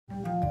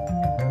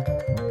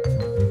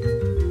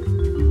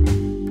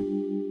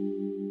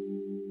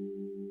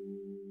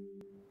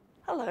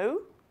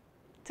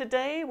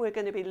Today we're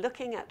going to be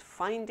looking at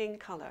finding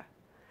colour.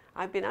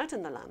 I've been out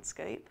in the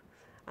landscape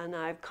and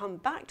I've come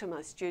back to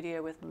my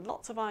studio with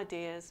lots of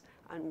ideas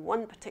and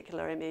one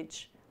particular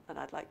image that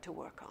I'd like to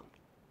work on.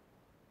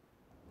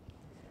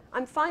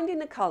 I'm finding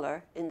the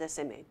colour in this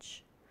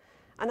image,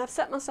 and I've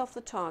set myself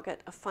the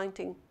target of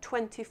finding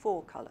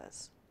 24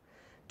 colours.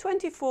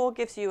 24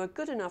 gives you a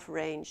good enough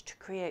range to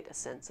create a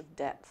sense of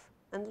depth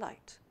and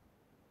light.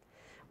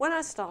 When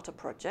I start a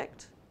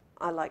project,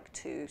 I like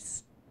to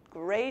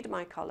grade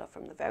my colour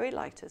from the very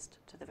lightest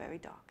to the very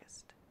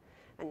darkest.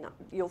 And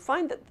you'll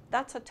find that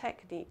that's a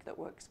technique that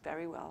works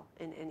very well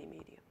in any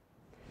medium.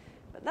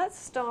 But let's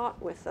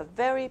start with the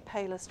very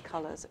palest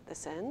colours at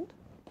this end.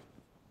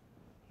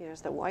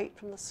 Here's the white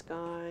from the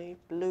sky,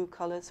 blue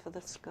colours for the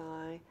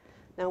sky.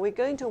 Now we're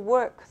going to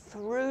work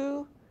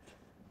through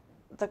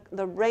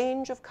the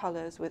range of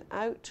colours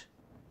without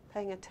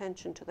paying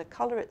attention to the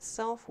colour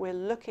itself. We're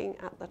looking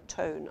at the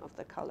tone of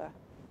the colour.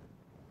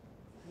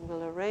 And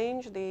we'll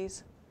arrange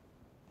these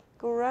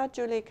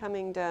gradually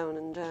coming down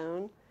and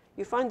down.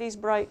 You find these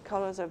bright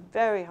colours are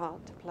very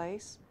hard to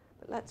place,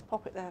 but let's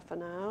pop it there for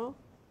now.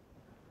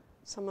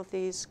 Some of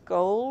these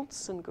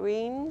golds and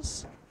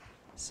greens,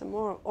 some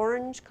more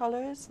orange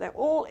colours. They're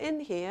all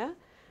in here,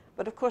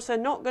 but of course they're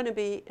not going to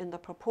be in the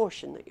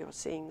proportion that you're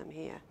seeing them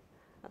here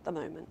at the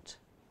moment,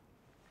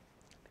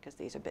 because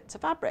these are bits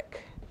of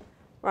fabric.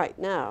 Right,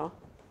 now,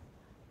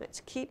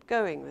 let's keep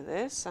going with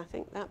this. I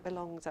think that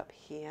belongs up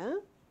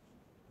here.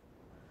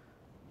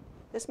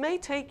 This may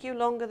take you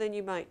longer than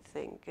you might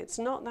think. It's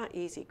not that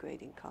easy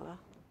grading colour.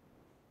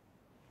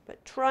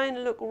 But try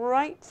and look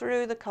right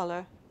through the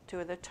colour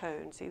to the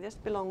tone. See, this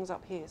belongs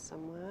up here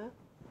somewhere.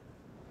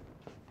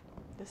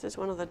 This is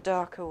one of the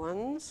darker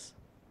ones.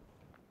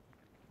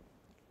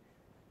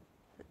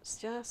 Let's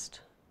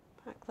just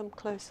pack them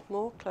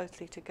more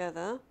closely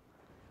together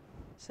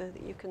so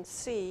that you can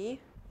see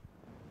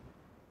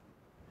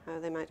how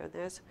they might.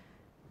 There's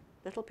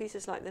little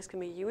pieces like this can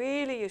be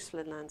really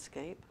useful in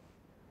landscape.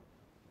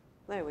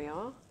 There we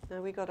are.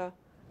 Now we've got a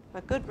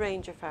good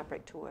range of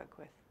fabric to work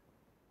with.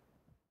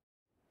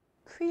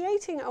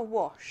 Creating a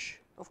wash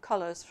of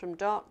colours from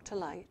dark to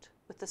light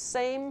with the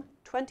same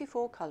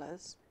 24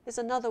 colours is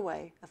another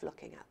way of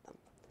looking at them.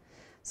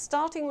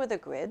 Starting with a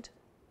grid,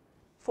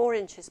 4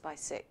 inches by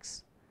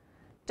 6,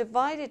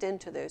 divide it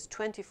into those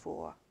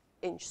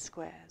 24-inch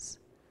squares.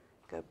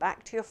 Go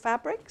back to your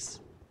fabrics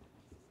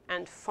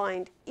and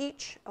find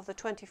each of the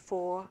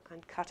 24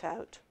 and cut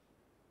out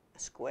a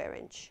square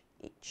inch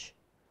each.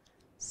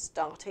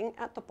 Starting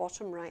at the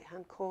bottom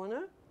right-hand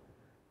corner,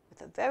 with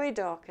the very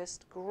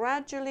darkest,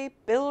 gradually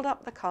build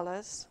up the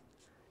colours,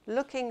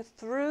 looking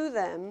through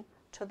them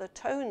to the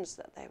tones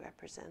that they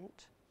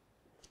represent,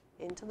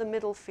 into the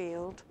middle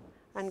field,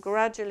 and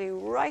gradually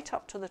right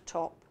up to the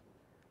top,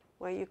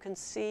 where you can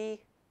see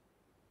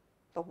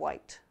the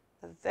white,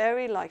 the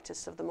very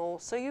lightest of them all.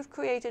 So you've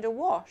created a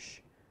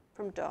wash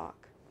from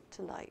dark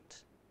to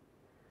light.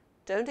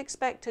 Don't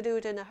expect to do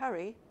it in a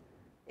hurry.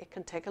 It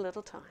can take a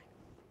little time.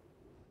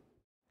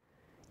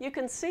 You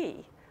can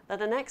see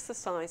that an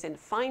exercise in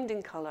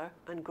finding colour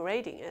and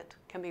grading it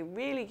can be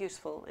really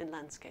useful in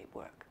landscape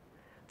work.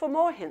 For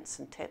more hints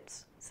and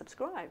tips,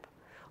 subscribe,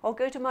 or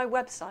go to my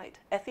website,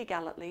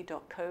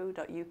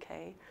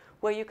 effiegalletly.co.uk,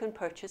 where you can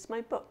purchase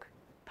my book,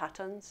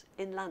 Patterns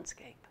in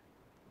Landscape.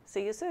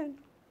 See you soon.